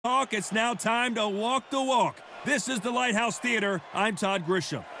Talk, it's now time to walk the walk. This is the Lighthouse Theater. I'm Todd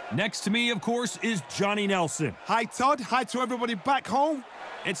Grisham. Next to me, of course, is Johnny Nelson. Hi, Todd. Hi to everybody back home.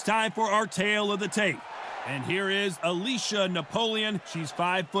 It's time for our tale of the tape. And here is Alicia Napoleon. She's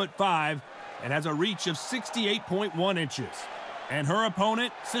 5'5" and has a reach of 68.1 inches. And her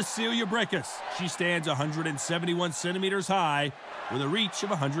opponent, Cecilia Brækhus. She stands 171 centimeters high with a reach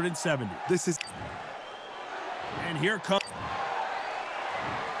of 170. And here comes...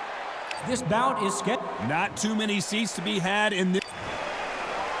 This bout is scheduled. Not too many seats to be had in this.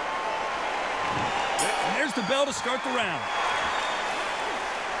 And there's the bell to start the round.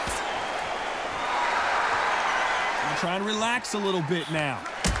 I'm trying to relax a little bit now.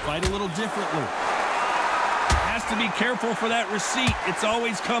 Fight a little differently. Has to be careful for that receipt. It's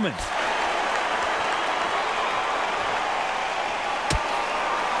always coming.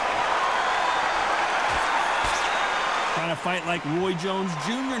 Trying to fight like Roy Jones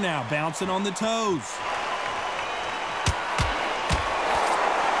Jr. now, bouncing on the toes.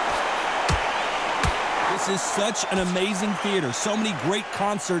 This is such an amazing theater. So many great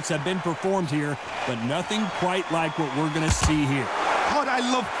concerts have been performed here, but nothing quite like what we're going to see here. God, I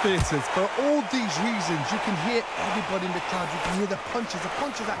love theatres. For all these reasons, you can hear everybody in the crowd. You can hear the punches. The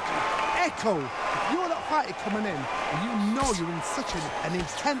punches actually echo. If you're that fighter coming in, and you know you're in such an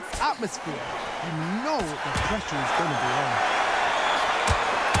intense atmosphere, you know the pressure is going to be on.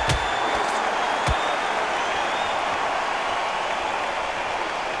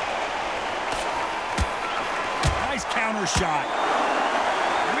 Nice counter shot.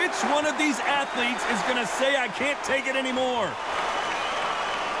 Which one of these athletes is going to say, I can't take it anymore?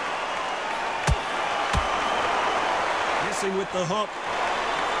 Missing with the hook.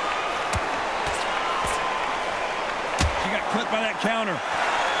 She got clipped by that counter.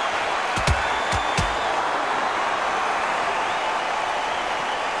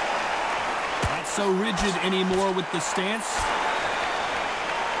 Not so rigid anymore with the stance.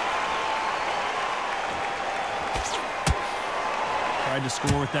 Tried to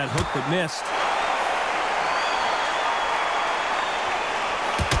score with that hook, but missed.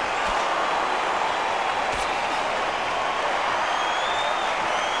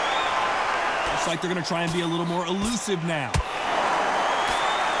 Looks like they're going to try and be a little more elusive now.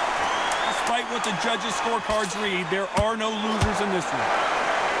 Despite what the judges' scorecards read, there are no losers in this one.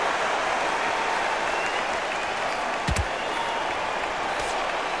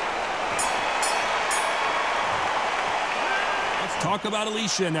 Talk about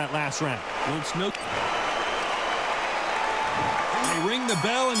Alicia in that last round. They ring the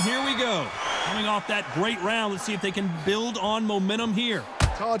bell, and here we go. Coming off that great round, let's see if they can build on momentum here.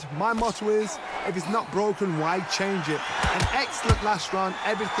 Todd, my motto is, if it's not broken, why change it? An excellent last round,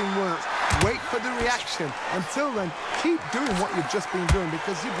 everything works. Wait for the reaction. Until then, keep doing what you've just been doing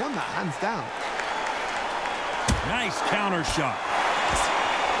because you've won that hands down. Nice counter shot.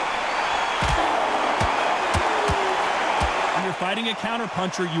 When you're fighting a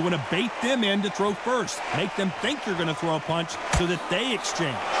counter-puncher, you want to bait them in to throw first. Make them think you're going to throw a punch so that they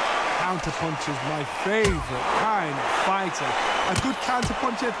exchange. Counter-punch is my favorite kind of fighter. A good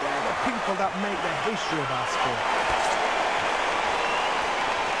counter-puncher, they're the people that make the history of our sport.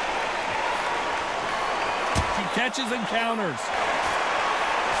 She catches and counters.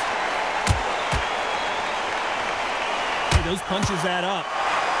 Hey, those punches add up.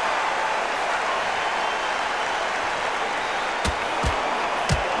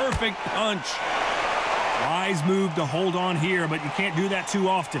 Perfect punch. Wise move to hold on here, but you can't do that too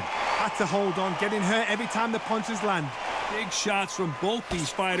often. Had to hold on, getting hurt every time the punches land. Big shots from both these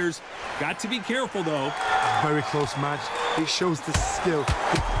fighters. Got to be careful, though. Very close match. It shows the skill.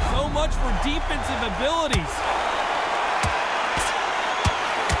 So much for defensive abilities.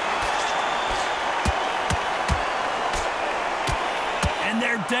 And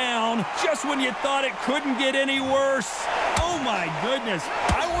they're down just when you thought it couldn't get any worse. Oh, my goodness.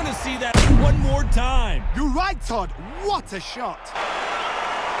 I want to see that one more time. You're right, Todd. What a shot.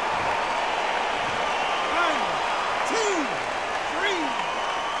 1, 2, 3, 4,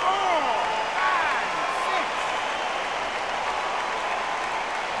 5,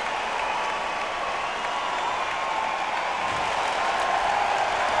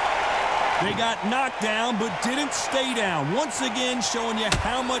 6. They got knocked down, but didn't stay down. Once again, showing you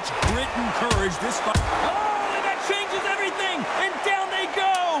how much grit and courage this fight... Oh, and that changes everything! And down they go!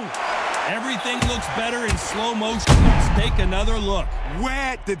 Everything looks better in slow motion. Let's take another look.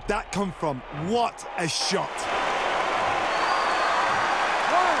 Where did that come from? What a shot. 1,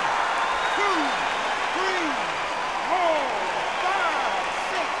 2, 3, 4,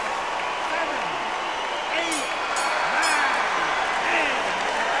 5, 6, 7, 8, 9, 10.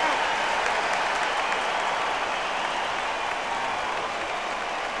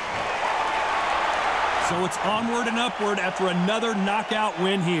 So it's onward and upward after another knockout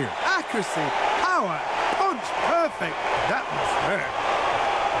win here. Accuracy, power,